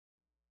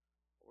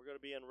going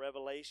to be in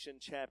Revelation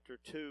chapter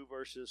 2,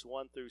 verses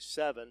 1 through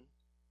 7.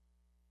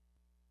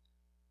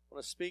 I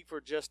want to speak for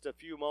just a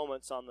few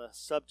moments on the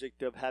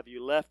subject of have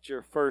you left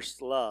your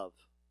first love?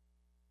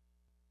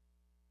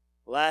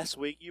 Last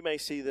week, you may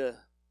see the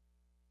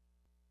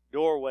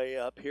doorway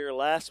up here.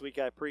 Last week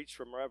I preached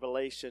from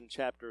Revelation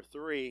chapter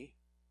 3,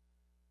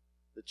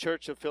 the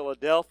church of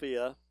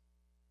Philadelphia,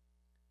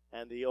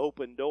 and the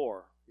open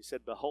door. He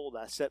said, "Behold,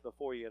 I set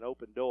before you an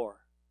open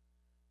door."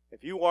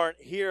 If you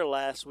weren't here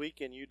last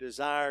week and you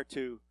desire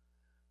to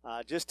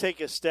just take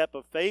a step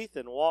of faith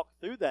and walk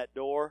through that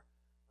door,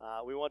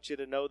 we want you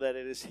to know that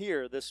it is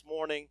here this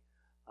morning.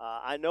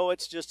 I know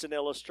it's just an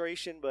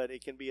illustration, but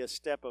it can be a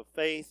step of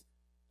faith,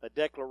 a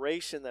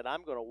declaration that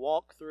I'm going to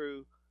walk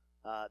through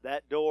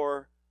that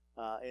door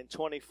in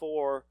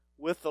 24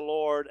 with the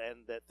Lord,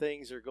 and that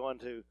things are going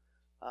to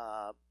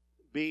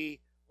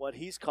be what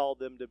He's called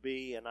them to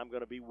be, and I'm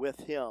going to be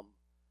with Him.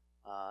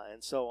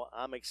 And so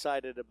I'm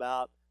excited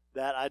about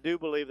that. I do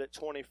believe that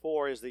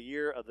 24 is the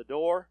year of the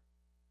door.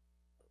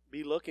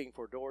 Be looking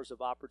for doors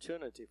of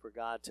opportunity for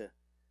God to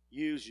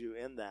use you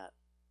in that.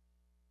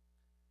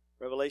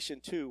 Revelation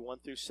 2, 1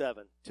 through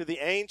 7. To the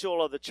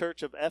angel of the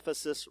church of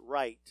Ephesus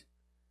write,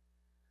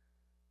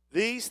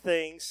 "These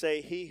things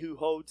say he who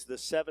holds the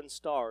 7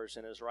 stars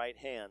in his right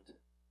hand,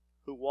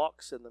 who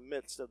walks in the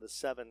midst of the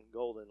 7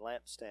 golden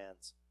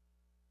lampstands.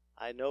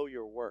 I know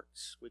your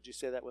works." Would you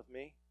say that with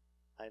me?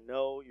 I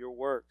know your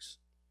works,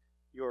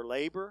 your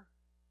labor,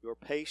 your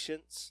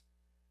patience,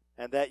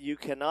 and that you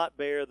cannot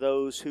bear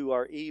those who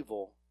are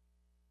evil.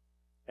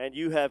 And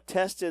you have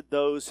tested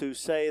those who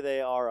say they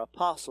are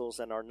apostles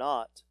and are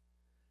not,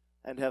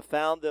 and have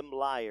found them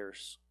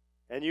liars.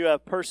 And you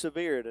have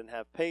persevered and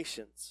have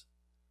patience,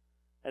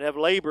 and have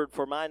labored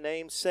for my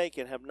name's sake,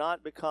 and have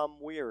not become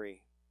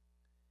weary.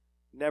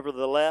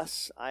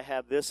 Nevertheless, I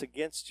have this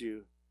against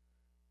you.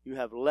 You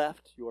have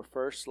left your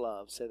first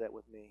love. Say that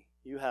with me.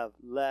 You have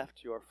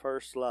left your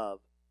first love.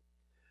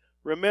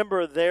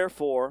 Remember,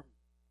 therefore,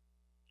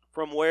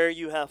 from where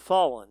you have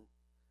fallen,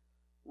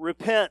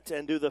 repent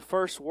and do the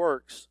first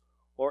works,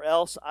 or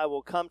else I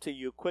will come to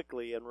you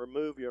quickly and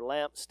remove your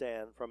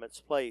lampstand from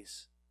its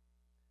place,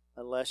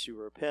 unless you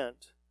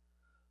repent.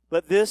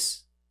 But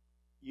this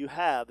you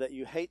have, that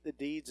you hate the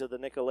deeds of the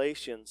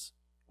Nicolaitans,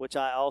 which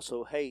I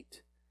also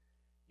hate.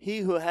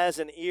 He who has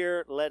an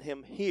ear, let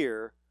him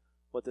hear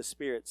what the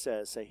Spirit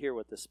says. Say, hear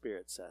what the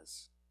Spirit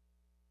says.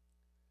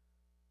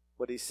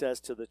 What He says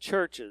to the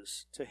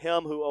churches. To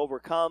him who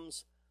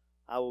overcomes,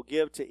 I will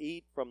give to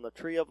eat from the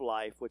tree of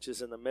life, which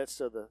is in the midst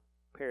of the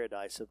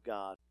paradise of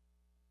God.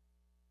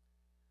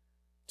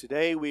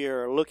 Today we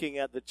are looking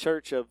at the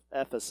church of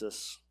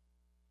Ephesus.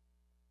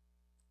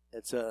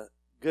 It's a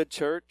good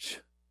church.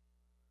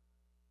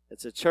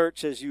 It's a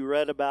church, as you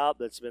read about,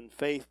 that's been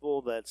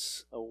faithful,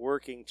 that's a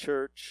working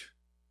church.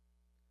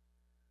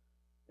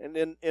 And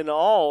in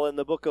all, in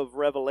the book of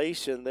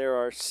Revelation, there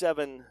are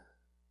 7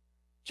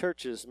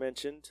 churches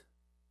mentioned.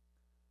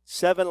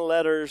 7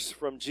 letters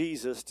from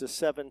Jesus to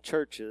 7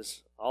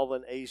 churches, all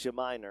in Asia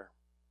Minor.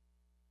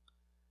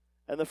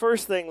 And the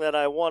first thing that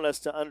I want us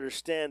to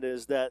understand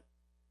is that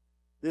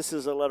this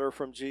is a letter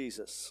from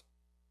Jesus.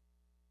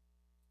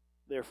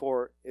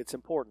 Therefore, it's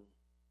important.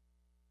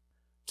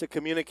 It's a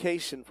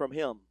communication from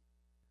Him.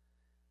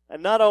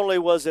 And not only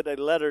was it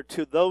a letter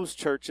to those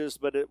churches,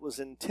 but it was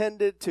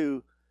intended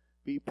to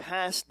be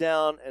passed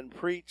down and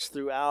preached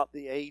throughout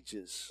the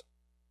ages.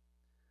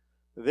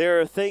 There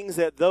are things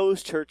that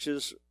those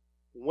churches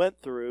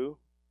went through,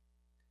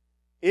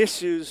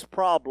 issues,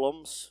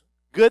 problems,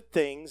 good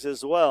things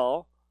as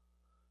well,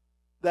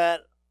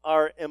 that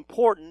are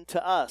important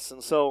to us.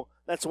 And so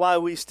that's why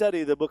we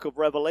study the book of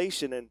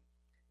Revelation. And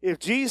if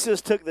Jesus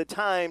took the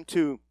time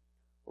to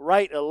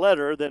write a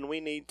letter, then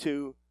we need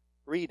to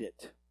read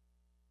it.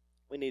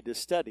 We need to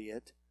study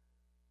it.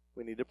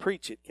 We need to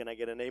preach it. Can I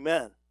get an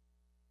amen?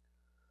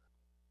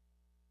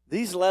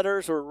 These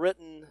letters were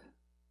written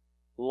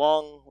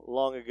long,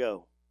 long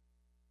ago,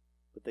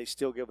 but they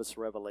still give us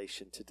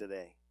revelation to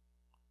today.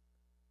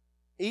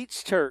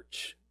 Each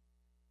church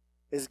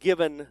is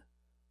given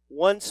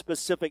one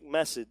specific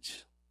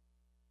message.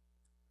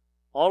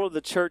 All of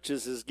the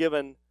churches is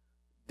given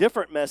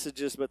different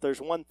messages, but there's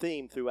one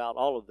theme throughout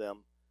all of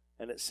them,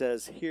 and it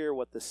says, hear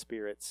what the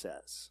Spirit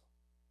says.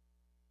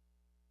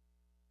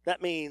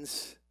 That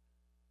means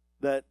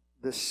that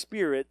the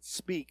Spirit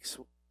speaks,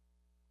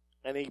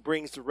 and He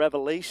brings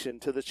revelation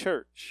to the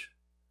church.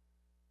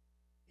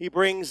 He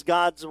brings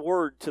God's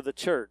word to the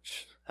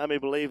church. How many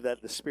believe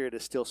that the Spirit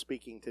is still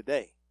speaking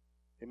today?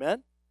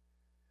 Amen?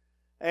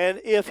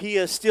 And if He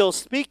is still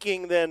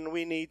speaking, then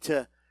we need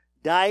to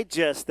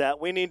digest that.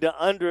 We need to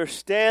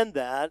understand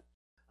that.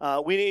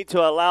 We need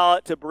to allow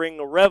it to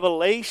bring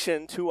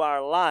revelation to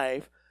our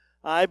life.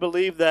 I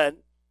believe that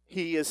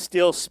He is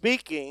still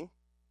speaking.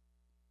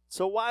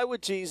 So why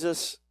would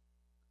Jesus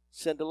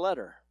send a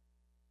letter?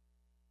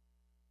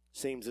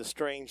 Seems a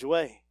strange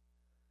way.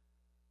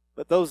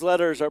 But those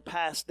letters are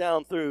passed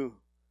down through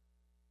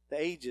the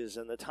ages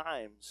and the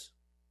times.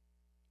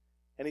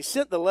 And He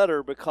sent the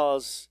letter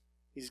because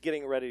He's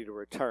getting ready to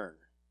return.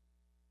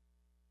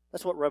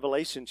 That's what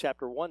Revelation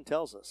chapter 1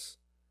 tells us.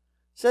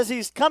 It says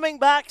he's coming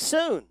back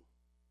soon.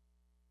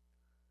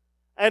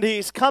 And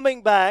he's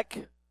coming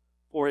back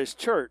for his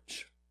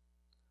church.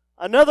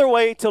 Another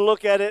way to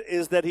look at it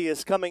is that he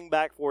is coming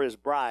back for his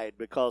bride,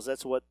 because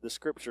that's what the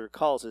Scripture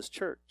calls his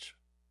church.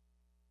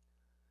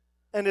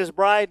 And his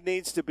bride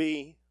needs to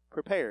be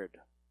prepared.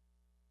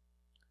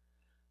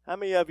 How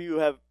many of you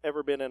have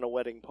ever been in a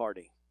wedding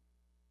party?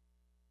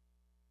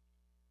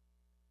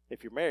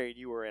 If you're married,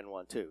 you were in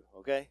one too,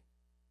 okay?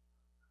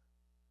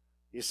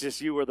 It's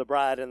just you were the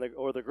bride and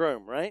or the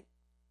groom, right?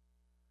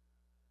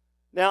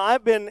 Now,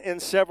 I've been in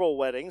several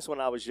weddings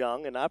when I was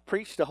young, and I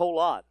preached a whole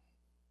lot.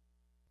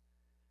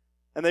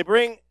 And they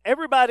bring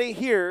everybody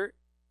here,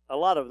 a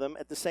lot of them,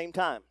 at the same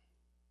time.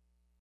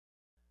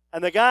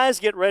 And the guys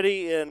get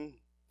ready in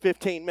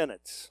 15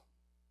 minutes.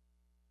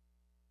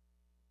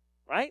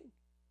 Right?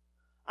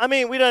 I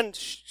mean, we done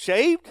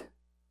shaved.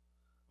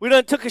 We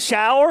done took a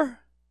shower.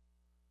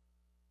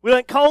 We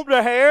done combed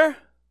our hair.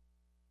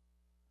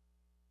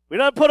 We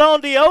done put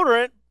on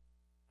deodorant.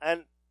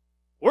 And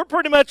we're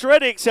pretty much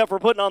ready except for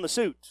putting on the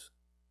suits.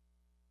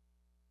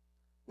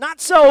 Not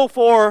so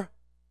for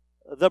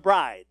the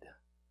bride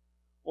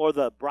or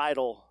the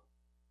bridal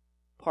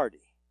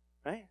party,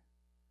 right?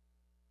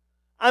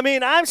 I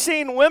mean, I've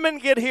seen women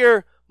get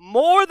here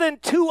more than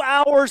 2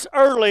 hours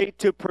early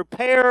to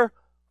prepare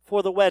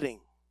for the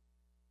wedding.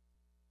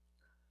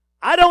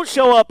 I don't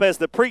show up as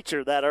the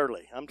preacher that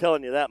early, I'm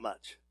telling you that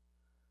much,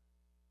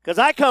 because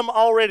I come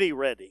already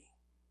ready.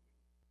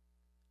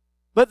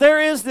 But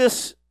there is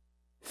this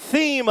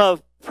theme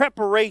of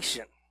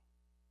preparation.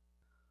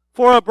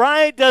 For a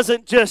bride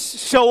doesn't just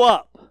show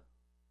up.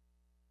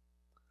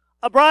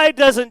 A bride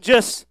doesn't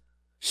just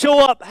show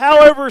up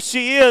however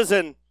she is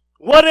and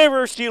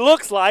whatever she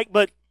looks like,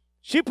 but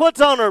she puts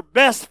on her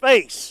best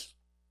face.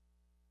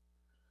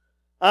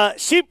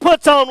 She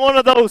puts on one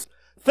of those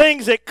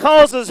things that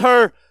causes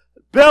her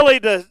belly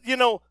to,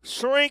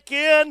 shrink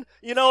in,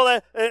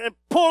 and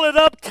pull it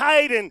up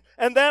tight,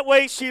 and that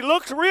way she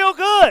looks real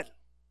good.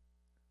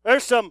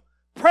 There's some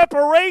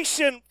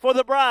preparation for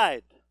the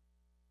bride.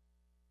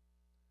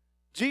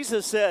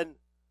 Jesus said,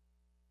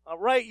 I'll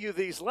write you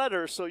these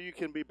letters so you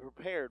can be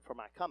prepared for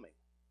my coming.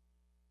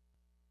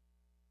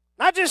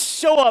 Not just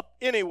show up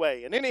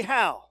anyway and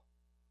anyhow.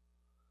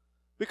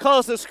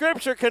 Because the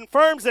Scripture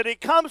confirms that he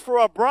comes for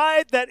a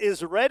bride that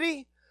is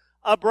ready,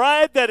 a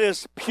bride that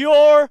is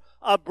pure,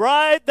 a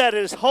bride that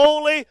is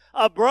holy,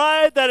 a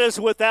bride that is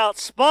without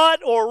spot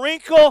or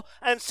wrinkle.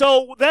 And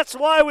so that's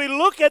why we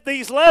look at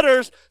these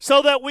letters,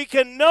 so that we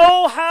can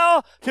know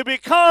how to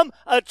become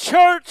a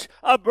church,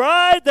 a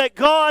bride that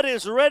God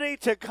is ready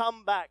to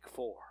come back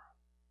for.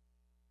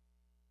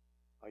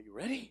 Are you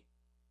ready?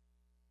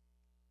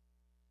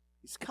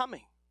 He's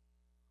coming.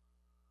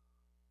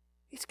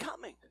 He's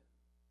coming.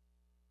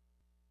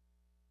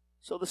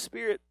 So the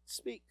Spirit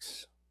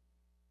speaks.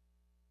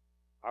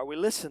 Are we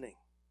listening?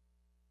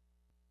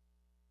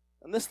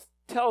 And this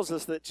tells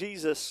us that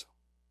Jesus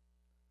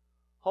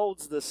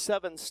holds the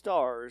 7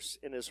 stars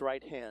in his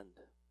right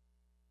hand.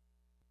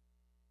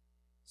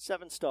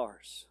 7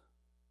 stars,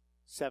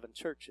 7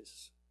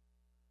 churches.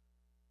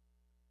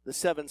 The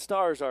 7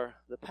 stars are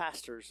the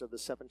pastors of the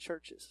 7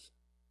 churches.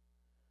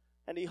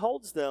 And he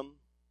holds them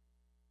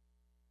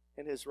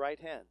in his right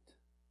hand.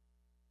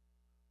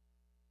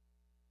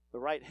 The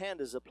right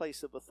hand is a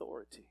place of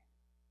authority.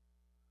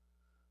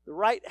 The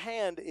right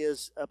hand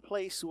is a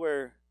place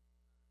where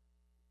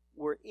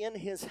we're in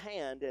his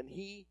hand and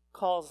he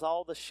calls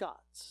all the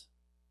shots.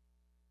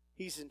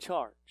 He's in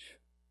charge.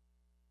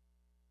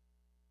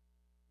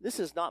 This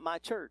is not my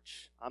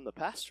church. I'm the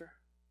pastor.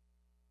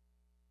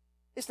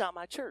 It's not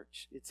my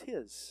church. It's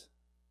his.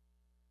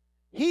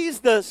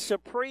 He's the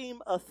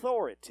supreme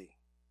authority.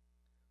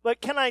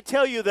 But can I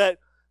tell you that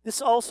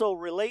this also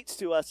relates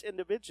to us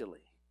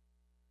individually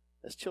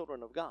as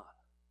children of God?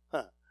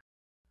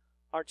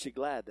 Aren't you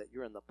glad that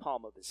you're in the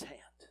palm of his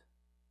hand?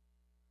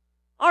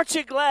 Aren't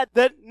you glad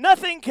that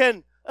nothing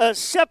can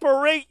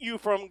separate you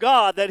from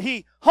God, that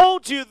he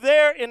holds you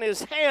there in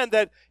his hand,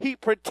 that he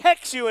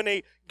protects you and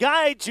he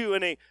guides you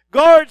and he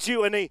guards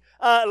you and he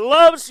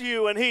loves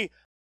you, and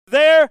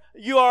there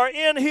you are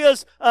in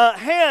his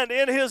hand,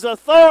 in his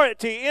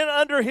authority,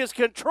 under his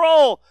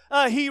control.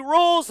 He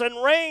rules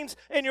and reigns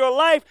in your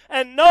life,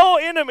 and no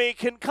enemy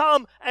can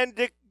come and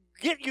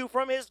get you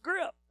from his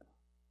grip.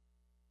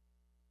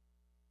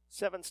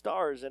 7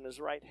 stars in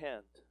his right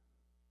hand.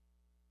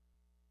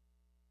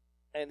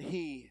 And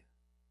he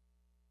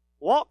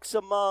walks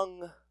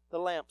among the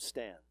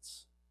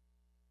lampstands.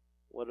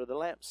 What are the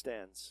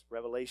lampstands?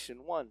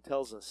 Revelation 1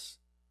 tells us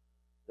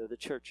they're the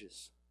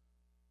churches.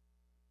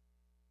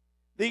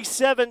 These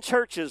 7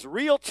 churches,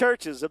 real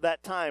churches of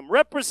that time,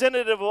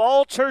 representative of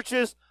all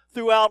churches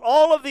throughout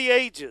all of the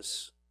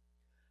ages.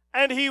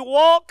 And he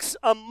walks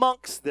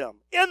amongst them,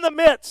 in the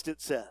midst, it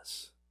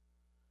says.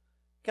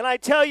 Can I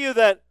tell you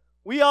that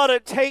we ought to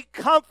take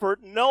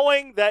comfort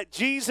knowing that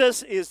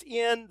Jesus is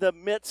in the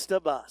midst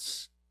of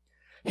us.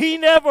 He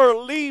never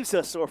leaves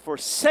us or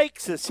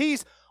forsakes us.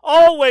 He's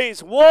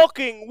always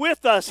walking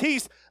with us.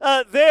 He's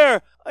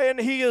there, and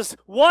He is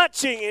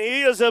watching, and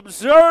He is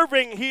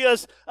observing. He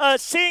is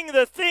seeing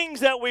the things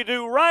that we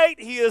do right.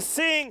 He is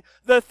seeing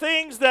the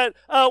things that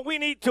we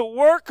need to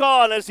work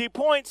on, as He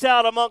points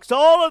out amongst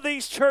all of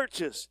these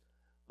churches.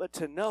 But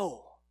to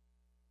know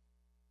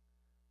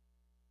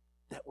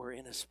that we're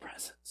in His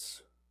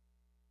presence.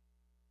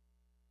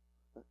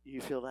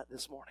 You feel that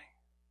this morning?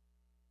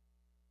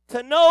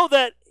 To know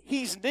that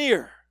He's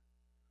near.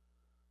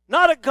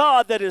 Not a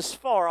God that is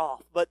far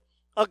off, but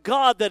a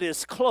God that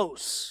is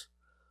close.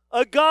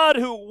 A God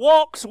who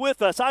walks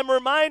with us. I'm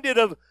reminded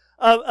of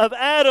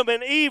Adam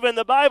and Eve, and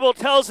the Bible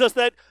tells us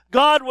that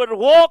God would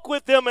walk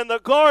with them in the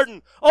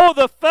garden. Oh,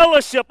 the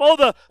fellowship.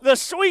 Oh, the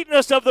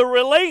sweetness of the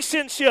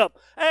relationship.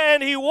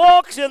 And He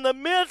walks in the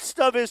midst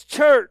of His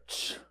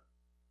church.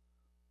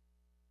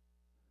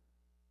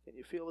 Can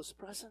you feel His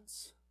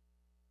presence?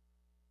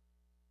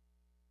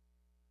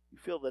 You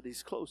feel that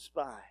He's close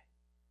by.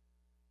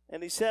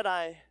 And He said,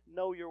 I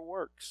know your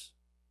works.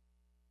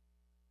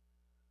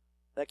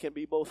 That can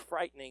be both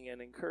frightening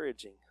and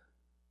encouraging.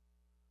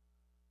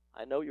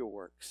 I know your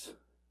works.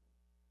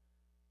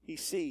 He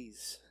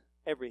sees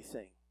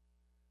everything.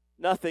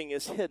 Nothing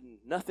is hidden.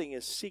 Nothing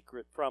is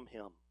secret from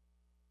Him.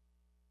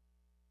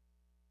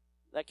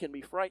 That can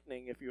be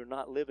frightening if you're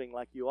not living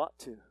like you ought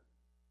to.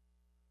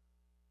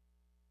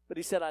 But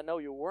He said, I know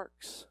your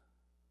works.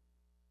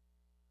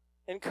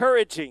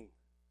 Encouraging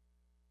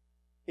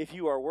if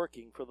you are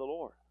working for the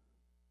Lord.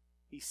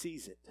 He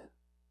sees it.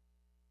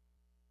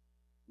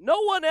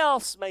 No one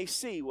else may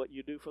see what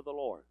you do for the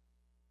Lord,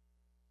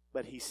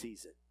 but He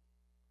sees it.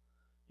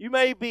 You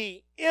may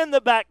be in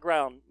the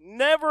background,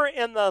 never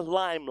in the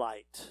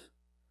limelight,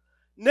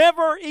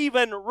 never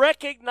even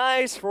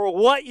recognized for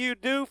what you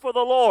do for the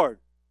Lord,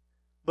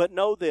 but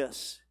know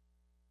this,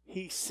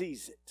 He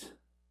sees it.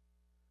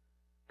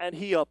 And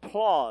He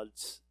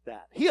applauds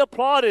that. He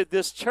applauded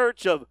this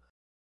church of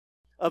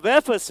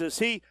Ephesus.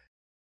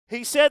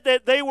 He said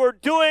that they were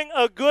doing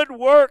a good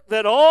work,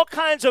 that all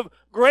kinds of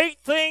great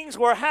things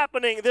were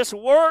happening, this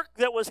work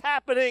that was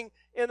happening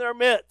in their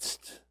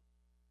midst.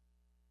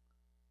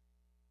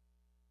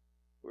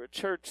 We're a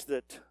church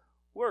that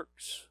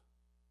works.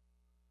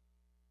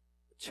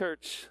 A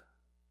church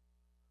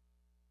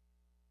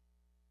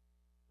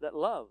that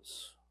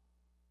loves.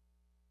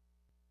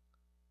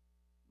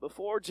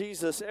 Before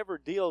Jesus ever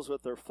deals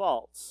with their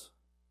faults,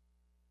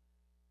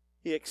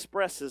 He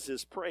expresses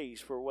His praise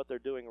for what they're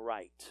doing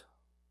right.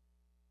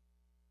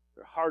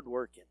 They're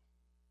hardworking.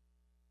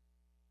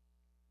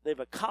 They've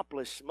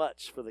accomplished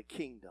much for the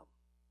kingdom.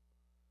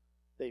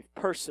 They've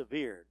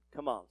persevered.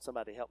 Come on,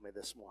 somebody help me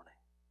this morning.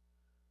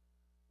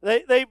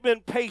 They've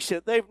been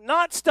patient. They've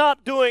not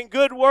stopped doing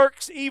good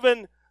works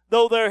even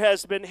though there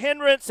has been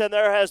hindrance and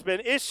there has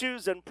been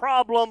issues and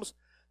problems.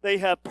 They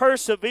have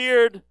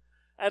persevered,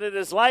 and it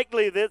is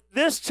likely that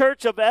this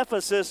church of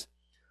Ephesus,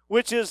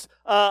 which is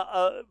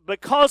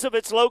because of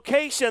its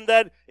location,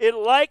 that it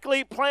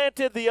likely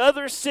planted the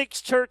other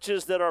 6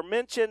 churches that are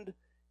mentioned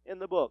in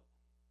the book.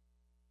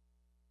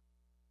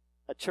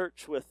 A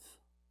church with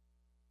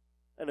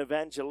an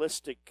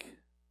evangelistic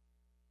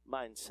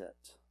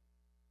mindset.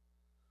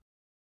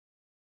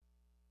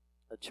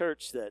 A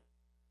church that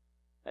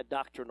had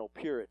doctrinal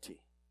purity.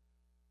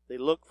 They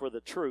looked for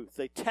the truth.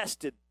 They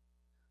tested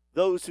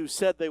those who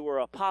said they were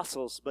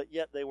apostles, but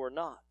yet they were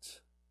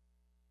not.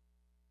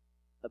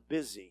 A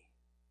busy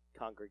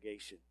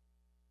congregation.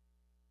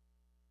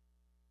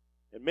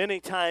 And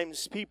many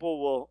times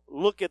people will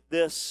look at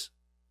this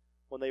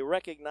when they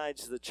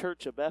recognize the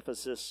church of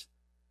Ephesus,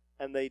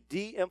 and they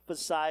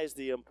de-emphasize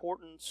the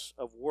importance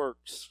of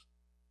works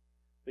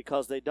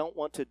because they don't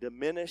want to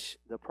diminish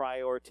the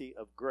priority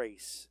of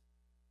grace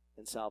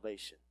and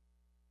salvation.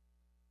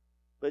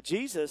 But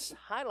Jesus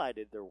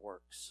highlighted their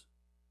works,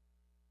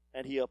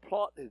 and He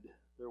applauded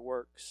their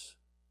works.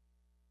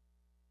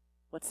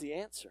 What's the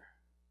answer?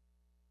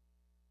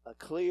 A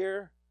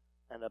clear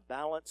and a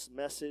balanced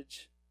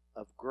message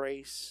of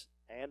grace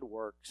and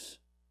works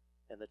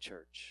in the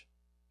church.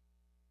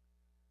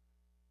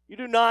 You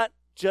do not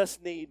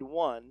just need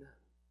one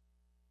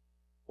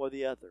or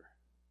the other.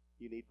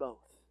 You need both.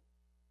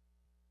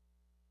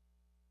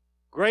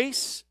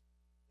 Grace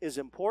is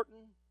important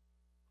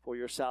for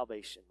your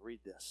salvation. Read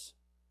this.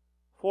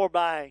 For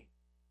by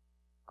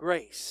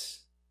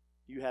grace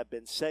you have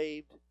been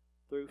saved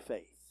through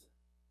faith.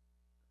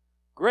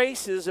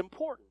 Grace is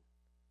important.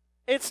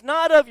 It's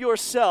not of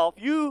yourself.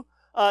 You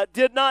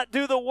did not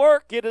do the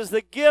work. It is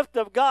the gift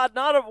of God,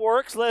 not of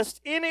works,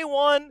 lest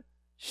anyone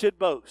should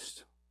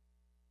boast.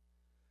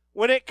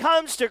 When it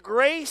comes to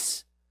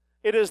grace,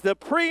 it is the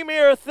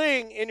premier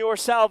thing in your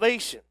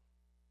salvation.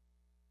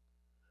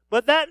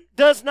 But that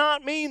does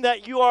not mean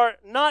that you are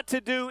not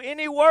to do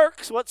any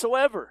works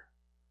whatsoever.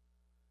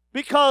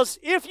 Because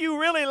if you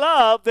really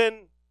love,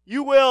 then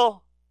you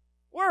will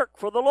work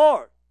for the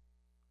Lord.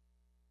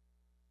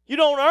 You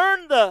don't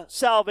earn the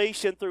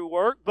salvation through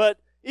work, but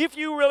if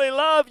you really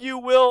love, you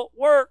will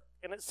work.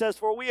 And it says,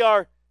 for we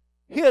are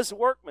His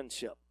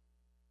workmanship.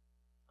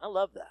 I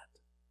love that.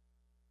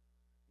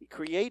 He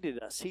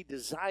created us. He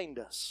designed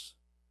us.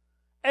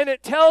 And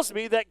it tells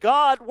me that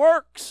God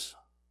works.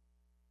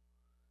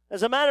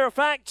 As a matter of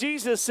fact,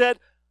 Jesus said,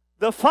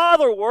 the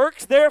Father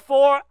works,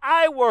 therefore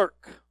I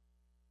work.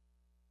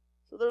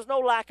 So there's no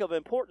lack of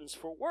importance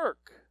for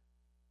work.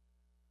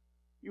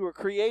 You were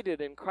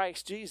created in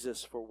Christ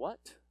Jesus for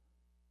what?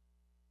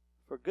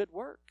 For good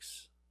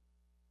works.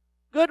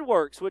 Good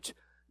works, which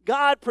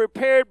God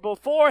prepared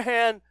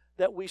beforehand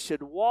that we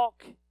should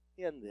walk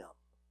in them.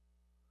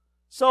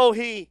 So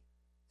He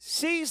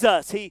sees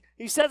us. He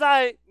says,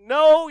 I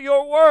know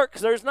your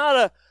works. There's not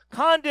a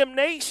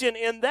condemnation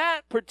in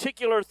that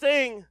particular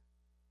thing.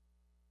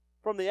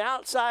 From the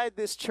outside,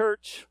 this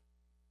church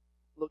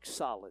looks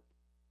solid.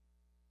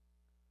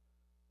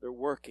 They're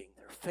working.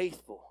 They're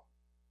faithful.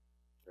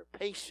 They're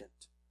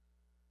patient.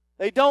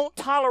 They don't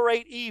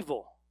tolerate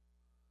evil.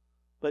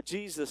 But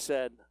Jesus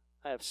said,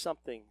 I have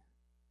something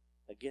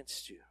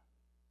against you.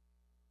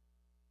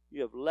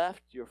 You have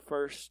left your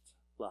first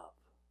love.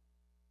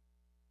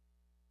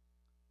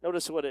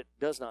 Notice what it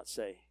does not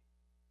say.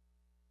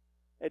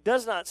 It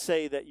does not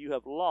say that you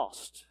have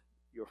lost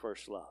your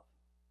first love.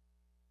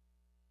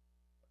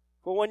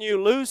 For when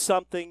you lose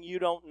something, you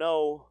don't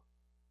know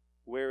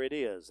where it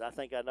is. I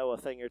think I know a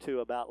thing or two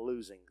about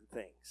losing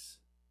things.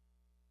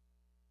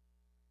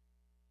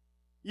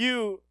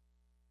 You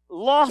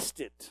lost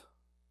it.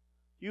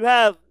 You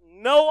have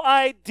no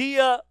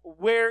idea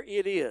where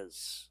it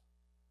is.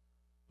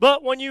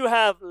 But when you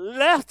have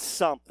left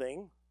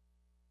something,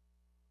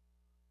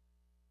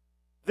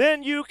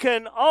 then you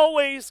can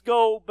always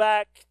go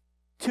back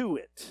to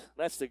it.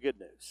 That's the good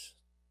news.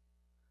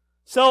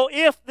 So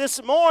if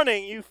this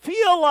morning you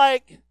feel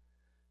like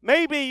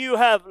maybe you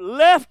have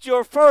left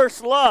your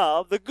first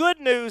love, the good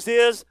news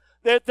is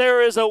that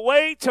there is a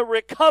way to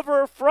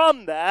recover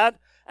from that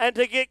and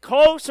to get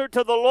closer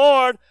to the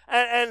Lord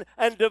and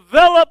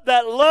develop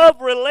that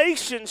love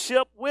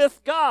relationship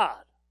with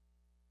God.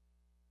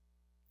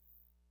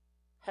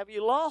 Have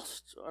you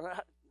lost?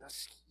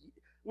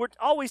 We're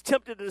always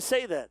tempted to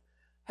say that.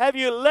 Have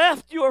you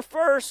left your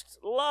first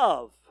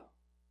love?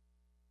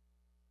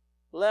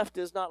 Left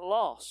is not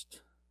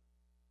lost.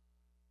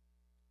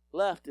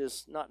 Left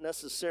is not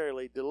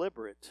necessarily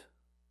deliberate.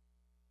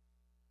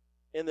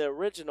 In the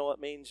original, it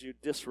means you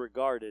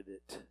disregarded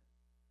it.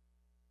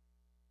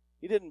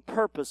 You didn't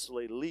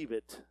purposely leave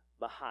it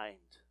behind.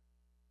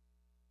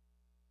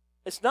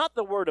 It's not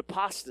the word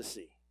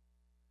apostasy.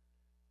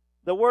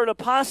 The word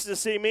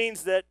apostasy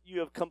means that you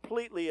have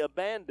completely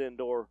abandoned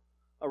or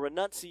a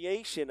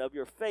renunciation of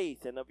your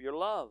faith and of your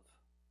love.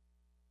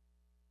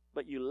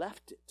 But you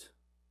left it.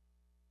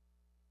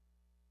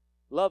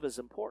 Love is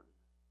important.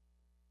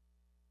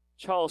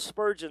 Charles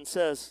Spurgeon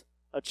says,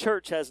 a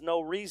church has no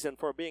reason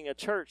for being a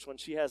church when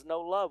she has no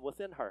love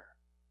within her.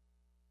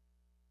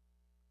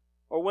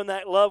 Or when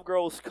that love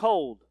grows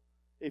cold,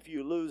 if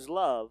you lose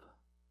love,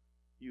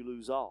 you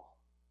lose all.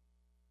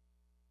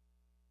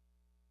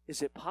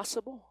 Is it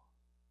possible?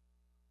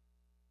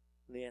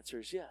 And the answer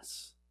is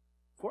yes.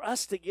 For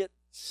us to get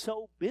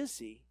so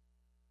busy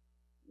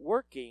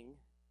working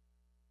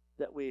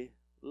that we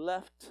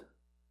left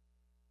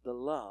the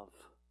love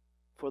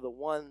for the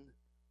one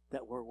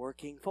that we're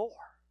working for.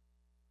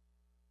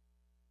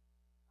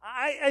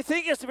 I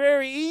think it's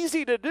very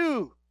easy to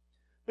do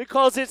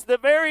because it's the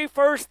very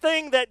first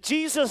thing that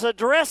Jesus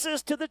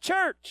addresses to the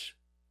church.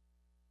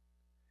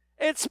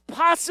 It's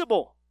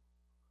possible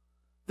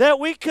that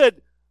we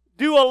could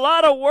do a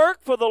lot of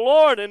work for the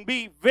Lord and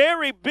be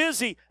very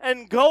busy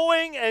and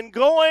going and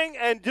going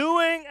and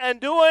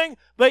doing,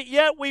 but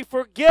yet we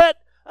forget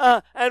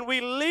and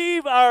we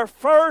leave our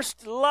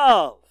first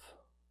love.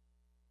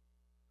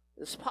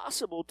 It's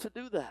possible to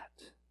do that.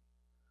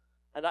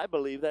 And I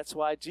believe that's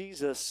why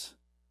Jesus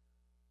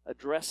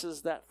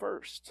addresses that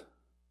first.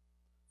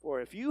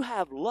 For if you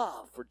have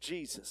love for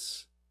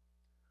Jesus,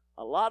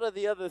 a lot of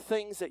the other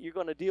things that you're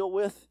going to deal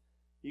with,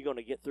 you're going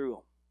to get through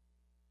them.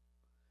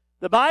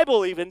 The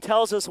Bible even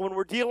tells us when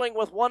we're dealing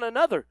with one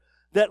another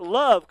that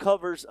love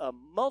covers a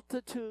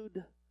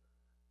multitude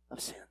of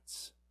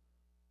sins.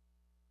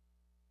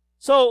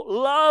 So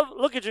love,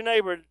 look at your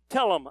neighbor and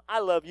tell them, I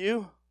love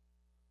you.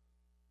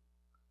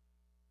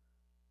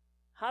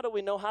 How do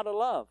we know how to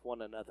love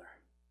one another?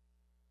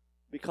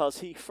 Because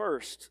He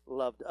first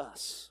loved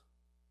us.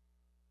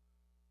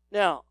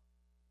 Now,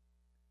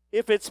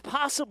 if it's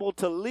possible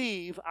to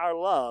leave our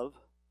love,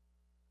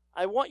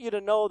 I want you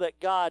to know that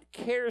God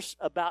cares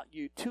about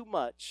you too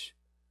much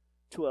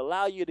to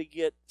allow you to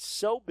get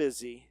so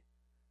busy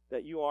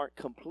that you aren't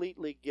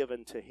completely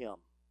given to Him.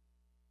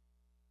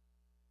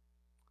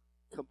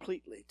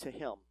 Completely to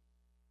Him.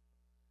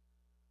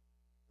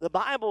 The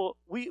Bible,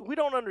 we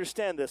don't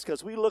understand this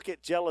because we look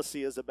at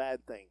jealousy as a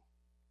bad thing.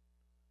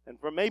 And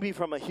maybe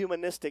from a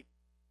humanistic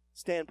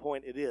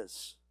standpoint, it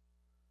is.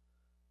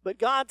 But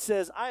God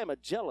says, I am a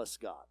jealous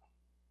God.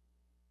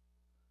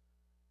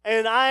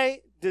 And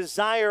I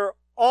desire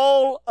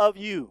all of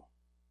you,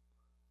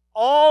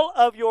 all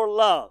of your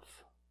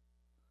love.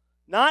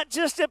 Not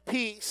just a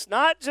piece,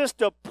 not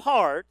just a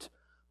part,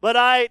 But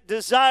I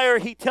desire,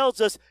 he tells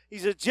us,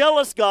 he's a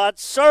jealous God.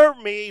 Serve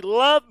me,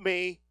 love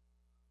me.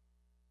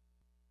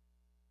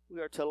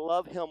 We are to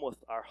love him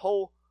with our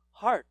whole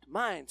heart,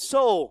 mind,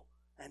 soul,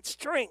 and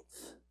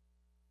strength.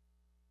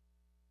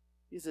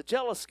 He's a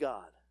jealous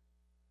God.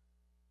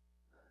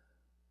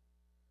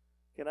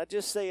 Can I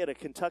just say it a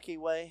Kentucky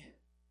way?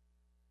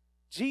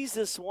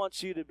 Jesus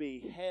wants you to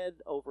be head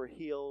over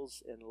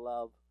heels in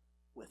love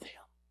with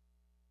him.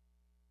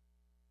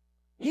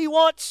 He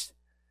wants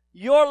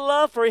your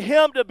love for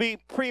him to be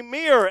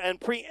premier and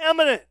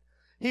preeminent.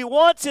 He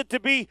wants it to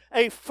be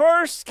a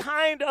first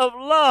kind of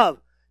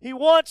love. He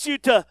wants you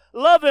to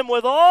love him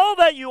with all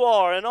that you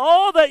are and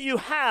all that you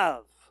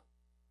have.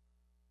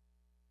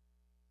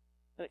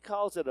 And it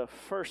calls it a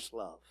first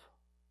love.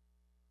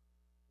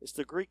 It's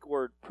the Greek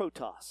word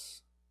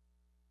protos.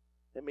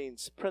 It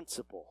means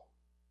principle,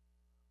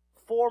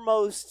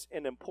 foremost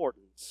in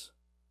importance,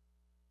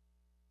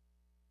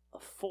 a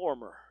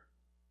former.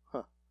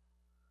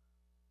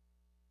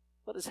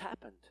 What has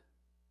happened?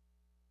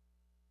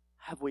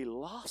 Have we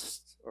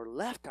lost or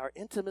left our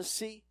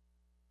intimacy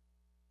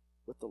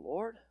with the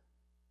Lord?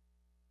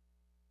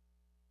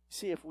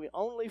 See, if we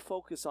only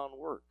focus on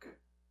work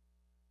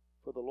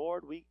for the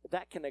Lord,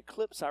 that can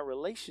eclipse our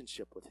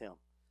relationship with him.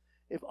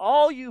 If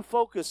all you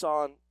focus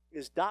on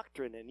is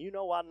doctrine, and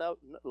I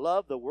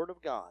love the Word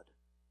of God,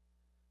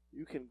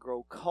 you can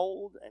grow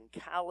cold and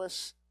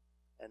callous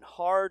and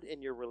hard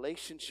in your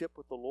relationship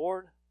with the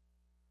Lord.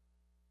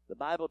 The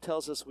Bible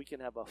tells us we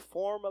can have a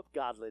form of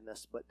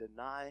godliness but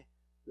deny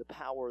the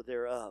power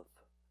thereof.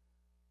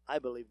 I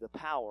believe the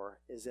power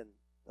is in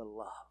the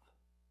love.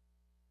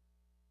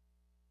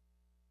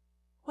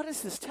 What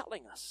is this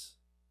telling us?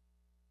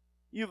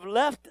 You've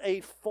left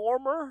a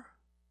former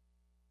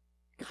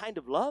kind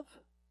of love?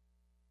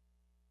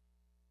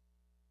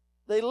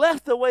 They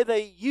left the way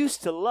they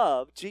used to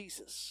love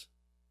Jesus.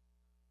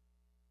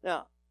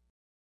 Now,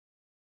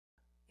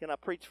 can I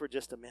preach for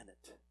just a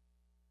minute?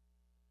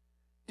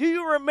 Do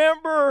you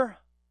remember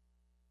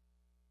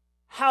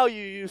how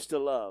you used to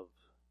love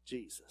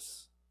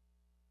Jesus?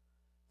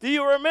 Do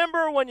you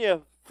remember when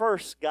you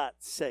first got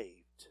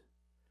saved?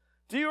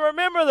 Do you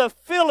remember the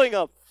feeling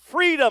of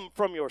freedom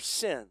from your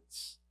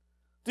sins?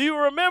 Do you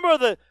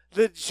remember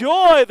the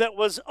joy that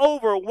was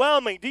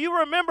overwhelming? Do you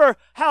remember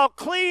how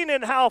clean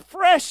and how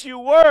fresh you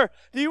were?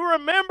 Do you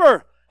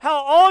remember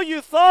how all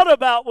you thought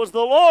about was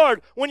the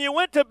Lord? When you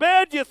went to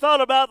bed, you thought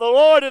about the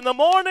Lord. In the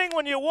morning,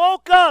 when you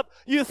woke up,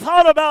 you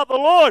thought about the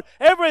Lord.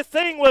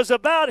 Everything was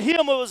about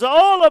him. It was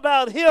all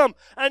about him.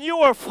 And you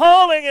were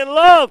falling in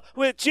love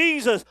with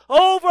Jesus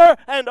over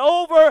and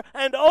over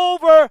and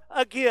over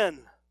again.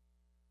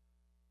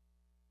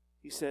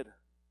 He said,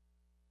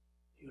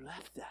 you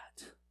left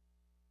that.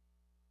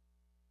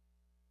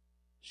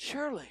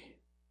 Surely,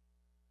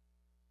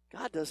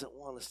 God doesn't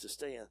want us to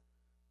stay in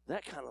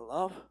that kind of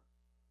love.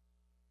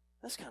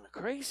 That's kind of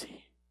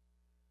crazy.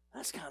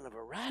 That's kind of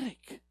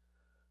erratic.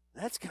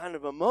 That's kind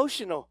of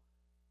emotional.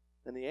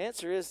 And the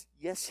answer is,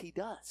 yes, he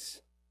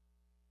does.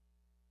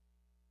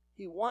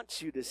 He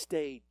wants you to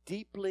stay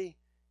deeply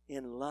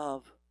in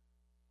love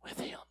with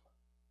him.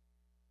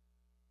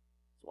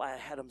 That's why I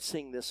had him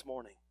sing this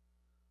morning,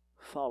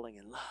 falling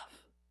in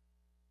love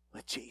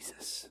with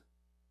Jesus.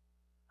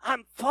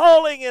 I'm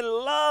falling in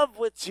love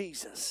with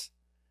Jesus.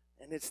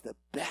 And it's the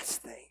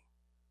best thing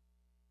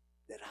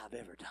that I've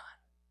ever done.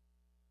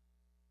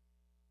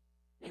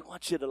 He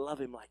wants you to love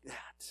him like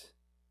that.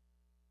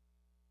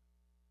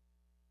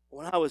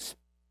 When I was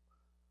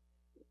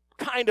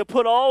kind of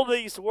put all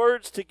these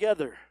words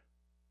together,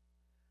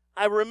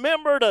 I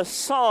remembered a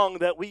song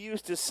that we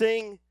used to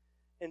sing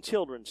in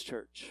children's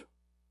church.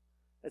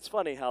 It's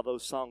funny how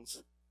those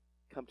songs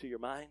come to your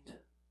mind.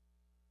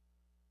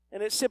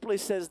 And it simply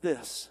says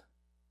this: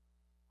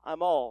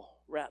 I'm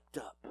all wrapped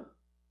up.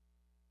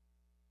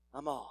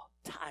 I'm all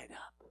tied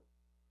up.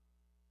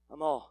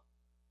 I'm all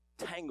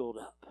tangled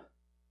up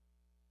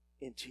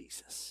in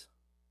Jesus.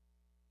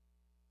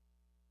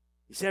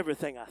 He's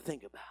everything I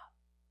think about.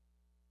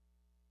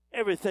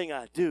 Everything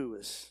I do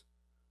is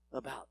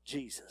about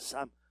Jesus.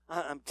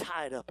 I'm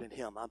tied up in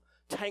him. I'm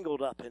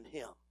tangled up in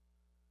him.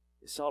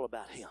 It's all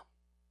about him.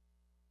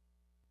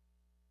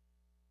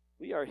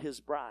 We are his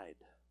bride.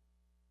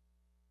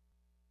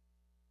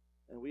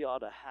 And we ought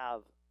to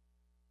have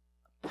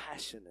a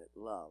passionate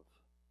love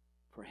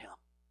for him.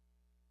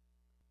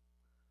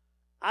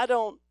 I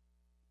don't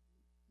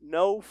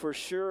know for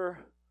sure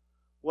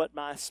what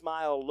my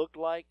smile looked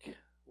like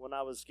when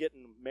I was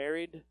getting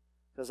married,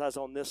 because I was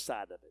on this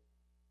side of it.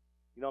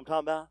 You know what I'm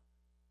talking about?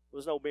 There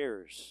was no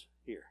mirrors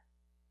here.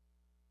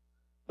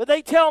 But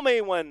they tell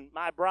me when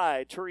my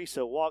bride,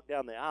 Teresa, walked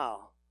down the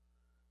aisle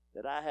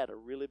that I had a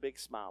really big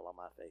smile on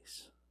my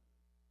face.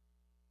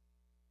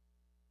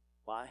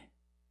 Why?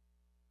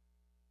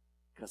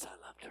 Because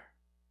I loved her.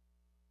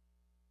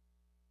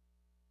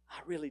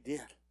 I really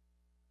did.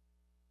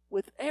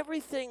 With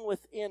everything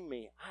within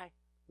me, I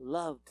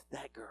loved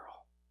that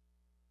girl.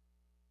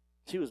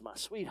 She was my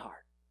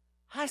sweetheart.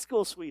 High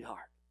school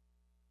sweetheart.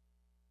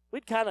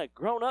 We'd kind of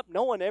grown up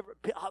knowing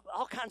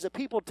all kinds of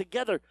people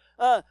together.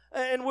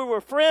 And we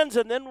were friends,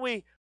 and then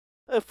we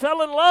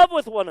fell in love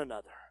with one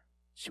another.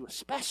 She was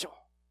special.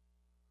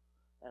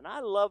 And I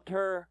loved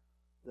her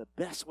the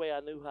best way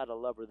I knew how to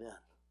love her then.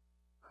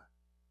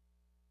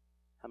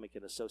 How many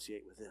can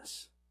associate with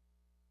this?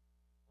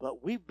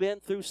 But we've been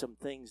through some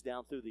things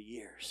down through the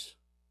years.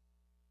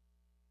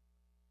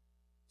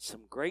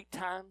 Some great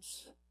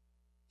times,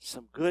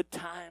 some good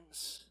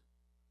times,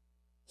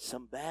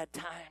 some bad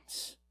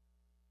times.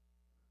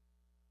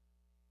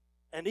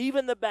 And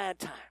even the bad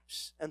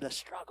times and the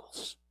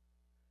struggles,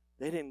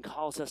 they didn't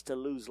cause us to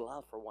lose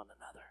love for one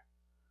another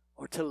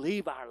or to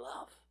leave our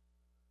love.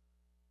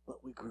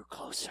 But we grew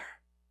closer.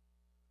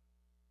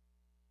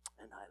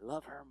 And I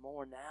love her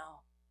more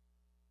now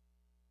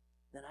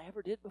than I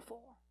ever did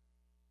before.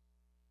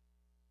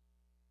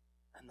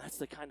 And that's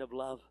the kind of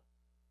love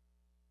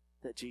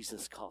that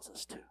Jesus calls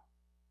us to.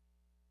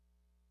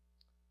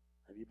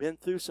 Have you been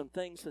through some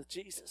things with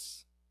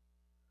Jesus?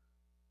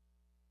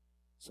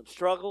 Some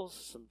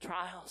struggles, some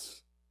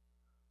trials.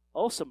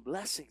 Oh, some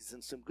blessings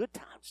and some good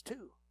times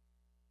too.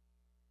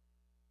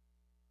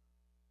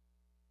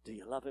 Do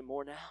you love him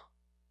more now?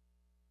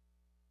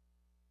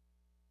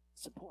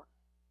 It's important.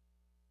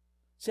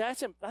 See, I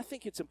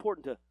think it's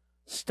important to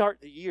start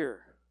the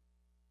year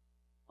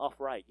off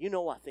right. You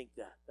know I think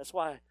that. That's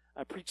why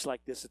I preach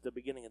like this at the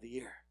beginning of the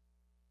year.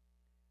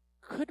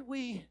 Could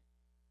we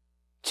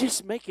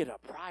just make it a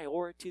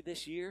priority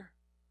this year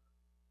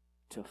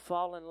to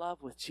fall in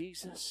love with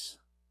Jesus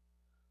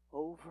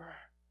over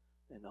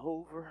and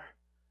over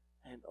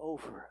and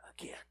over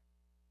again?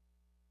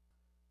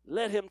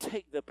 Let him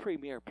take the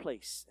premier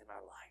place in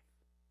our life.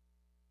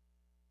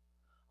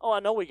 Oh, I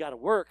know we got to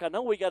work. I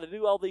know we got to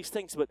do all these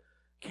things, but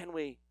can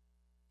we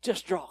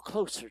just draw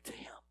closer to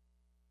him?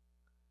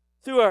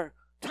 Through our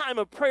time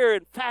of prayer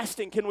and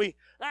fasting, can we,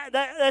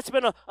 that's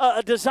been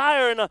a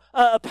desire and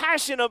a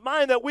passion of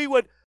mine that we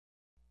would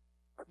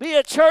be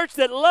a church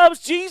that loves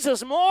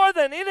Jesus more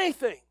than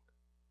anything.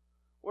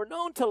 We're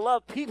known to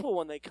love people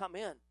when they come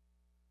in.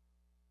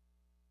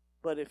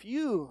 But if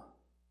you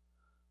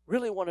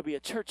really want to be a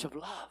church of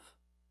love,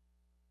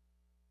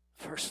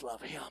 first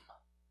love him.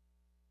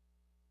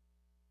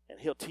 And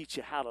he'll teach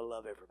you how to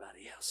love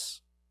everybody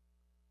else.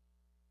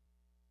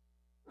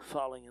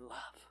 Falling in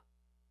love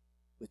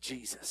with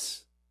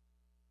Jesus.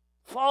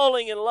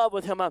 Falling in love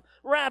with him. I'm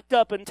wrapped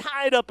up and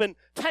tied up and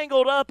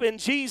tangled up in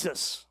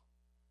Jesus.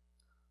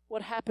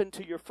 What happened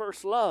to your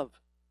first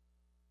love?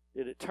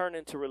 Did it turn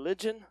into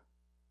religion?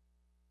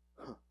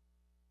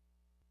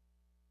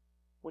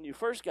 When you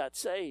first got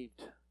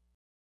saved,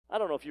 I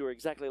don't know if you were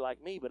exactly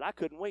like me, but I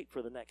couldn't wait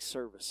for the next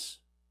service.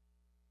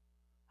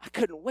 I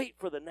couldn't wait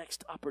for the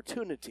next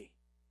opportunity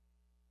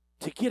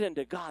to get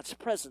into God's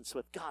presence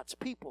with God's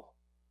people.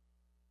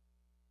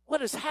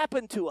 What has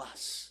happened to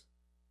us?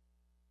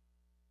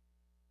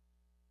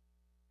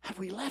 Have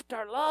we left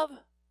our love?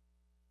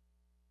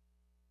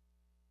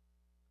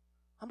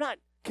 I'm not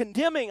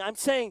condemning. I'm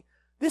saying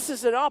this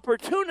is an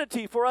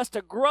opportunity for us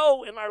to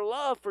grow in our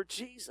love for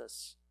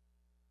Jesus.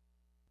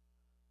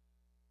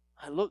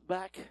 I look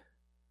back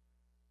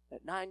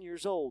at 9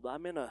 years old.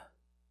 I'm in a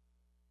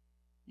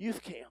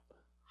youth camp,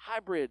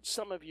 hybrid.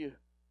 Some of you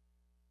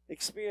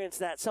experienced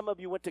that. Some of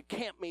you went to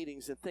camp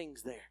meetings and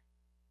things there.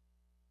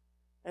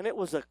 And it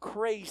was a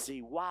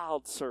crazy,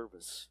 wild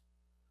service.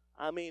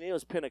 I mean, it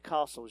was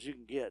Pentecostal as you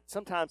can get.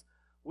 Sometimes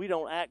we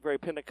don't act very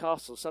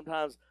Pentecostal.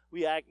 Sometimes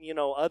we act,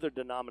 other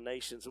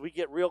denominations. We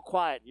get real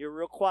quiet. You're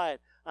real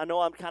quiet. I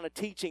know I'm kind of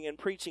teaching and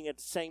preaching at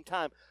the same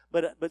time,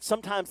 but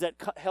sometimes that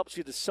helps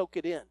you to soak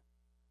it in.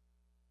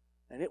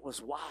 And it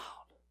was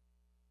wild.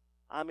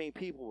 I mean,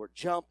 people were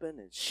jumping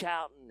and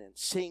shouting and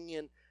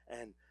singing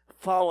and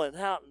falling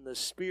out in the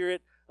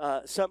Spirit.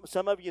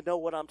 Some of you know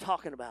what I'm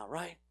talking about,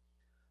 right?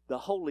 The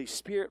Holy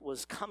Spirit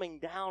was coming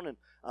down in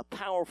a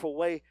powerful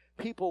way.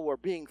 People were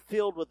being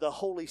filled with the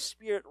Holy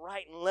Spirit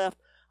right and left.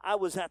 I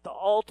was at the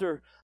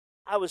altar.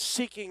 I was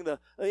seeking the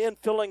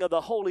infilling of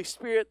the Holy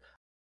Spirit.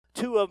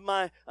 Two of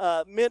my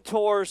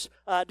mentors,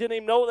 didn't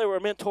even know they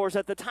were mentors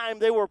at the time.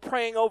 They were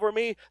praying over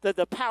me that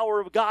the power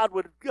of God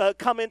would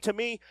come into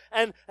me.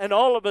 And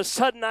all of a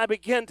sudden I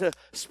began to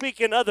speak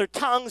in other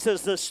tongues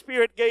as the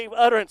Spirit gave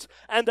utterance.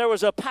 And there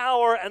was a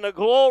power and a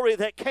glory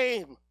that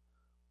came.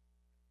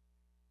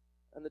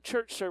 And the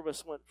church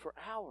service went for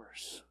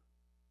hours.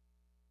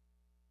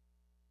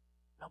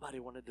 Nobody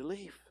wanted to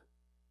leave.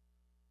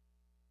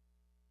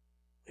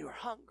 We were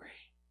hungry,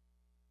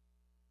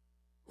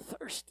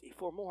 thirsty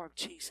for more of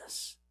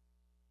Jesus.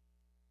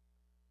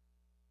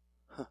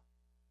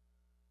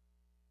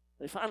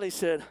 They finally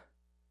said,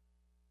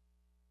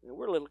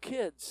 we're little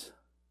kids.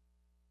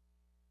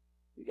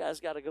 You guys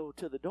got to go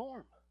to the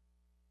dorm.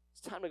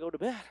 It's time to go to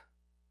bed.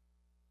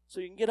 So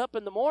you can get up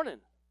in the morning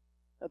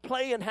and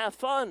play and have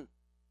fun.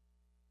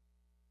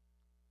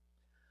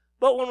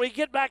 But when we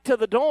get back to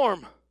the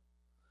dorm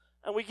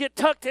and we get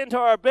tucked into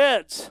our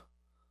beds,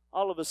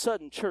 all of a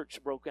sudden church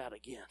broke out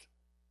again.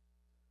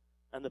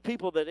 And the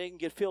people that didn't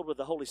get filled with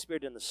the Holy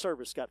Spirit in the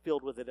service got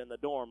filled with it in the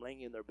dorm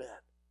laying in their bed.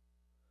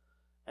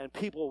 And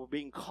people were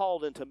being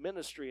called into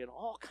ministry and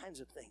all kinds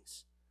of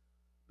things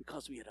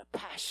because we had a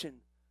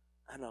passion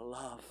and a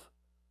love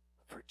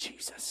for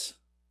Jesus.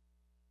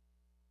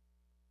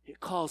 It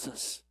calls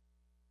us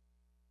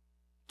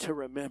to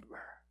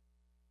remember.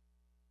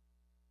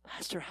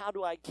 Pastor, how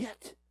do I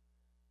get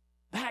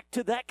back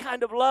to that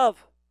kind of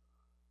love?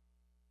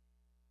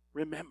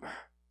 Remember.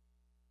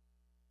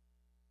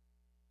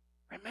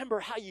 Remember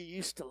how you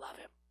used to love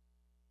Him.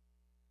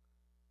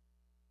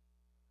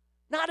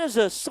 Not as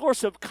a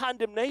source of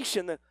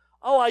condemnation that,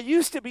 oh, I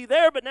used to be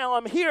there, but now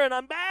I'm here and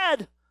I'm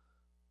bad.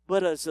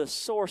 But as a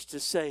source to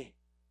say,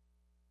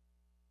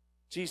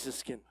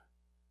 Jesus can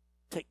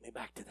take me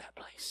back to that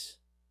place.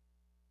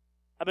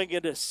 I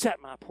begin to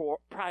set my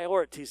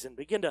priorities and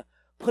begin to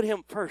put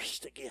Him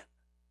first again.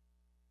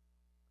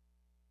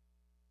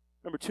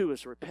 Number 2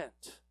 is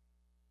repent.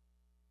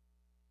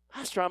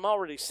 Pastor, I'm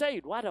already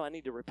saved. Why do I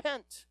need to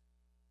repent?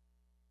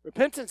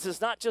 Repentance is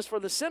not just for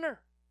the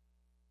sinner.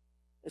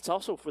 It's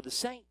also for the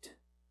saint.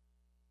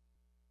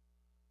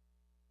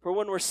 For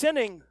when we're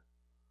sinning,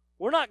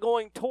 we're not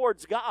going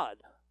towards God.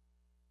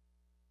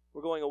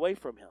 We're going away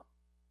from Him.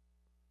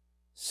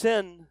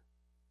 Sin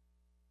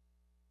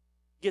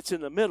gets in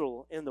the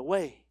middle, in the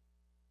way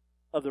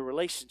of the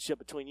relationship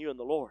between you and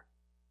the Lord.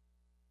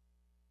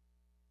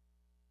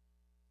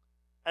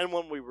 And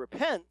when we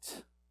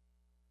repent,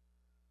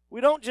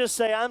 we don't just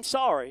say, I'm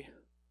sorry,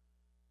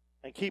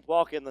 and keep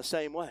walking the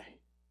same way.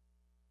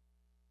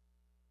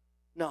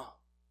 No.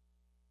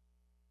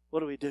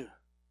 What do?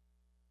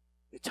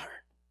 We turn.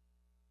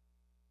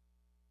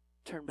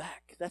 Turn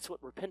back. That's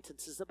what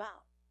repentance is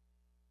about.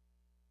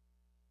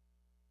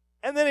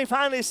 And then he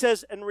finally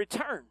says, and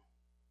return.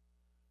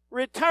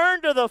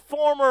 Return to the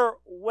former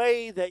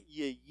way that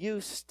you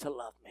used to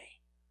love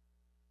me.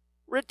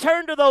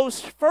 Return to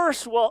those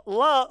first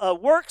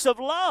works of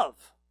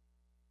love.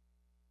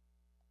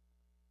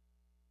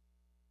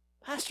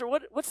 Pastor,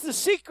 what's the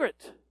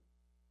secret?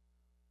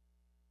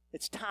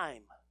 It's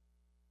time.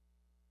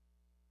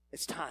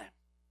 It's time.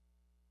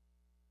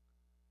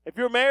 If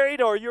you're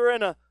married or you're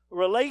in a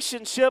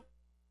relationship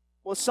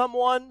with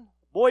someone,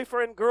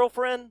 boyfriend,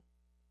 girlfriend,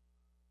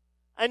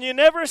 and you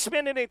never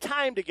spend any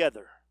time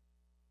together,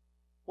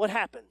 what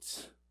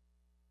happens?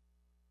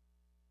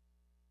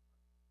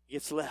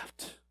 Gets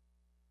left.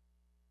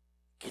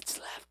 Gets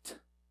left.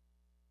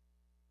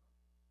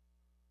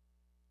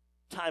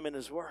 Time in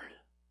His Word.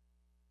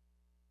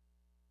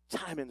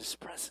 Time in His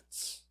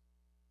presence.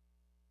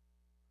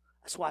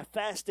 That's why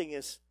fasting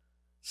is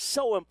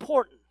so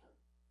important.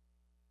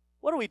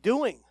 What are we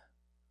doing?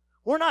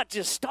 We're not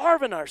just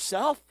starving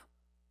ourselves.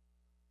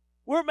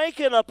 We're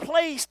making a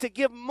place to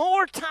give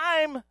more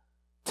time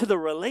to the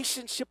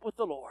relationship with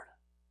the Lord.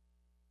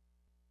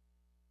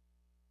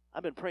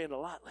 I've been praying a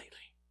lot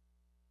lately.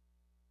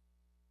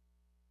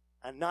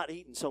 I'm not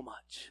eating so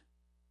much.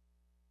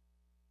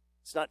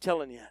 It's not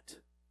telling yet.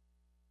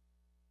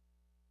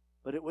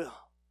 But it will.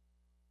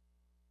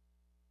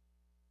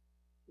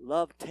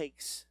 Love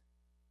takes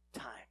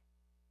time.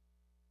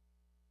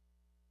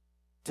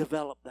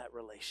 Develop that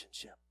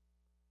relationship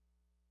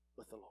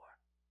with the Lord.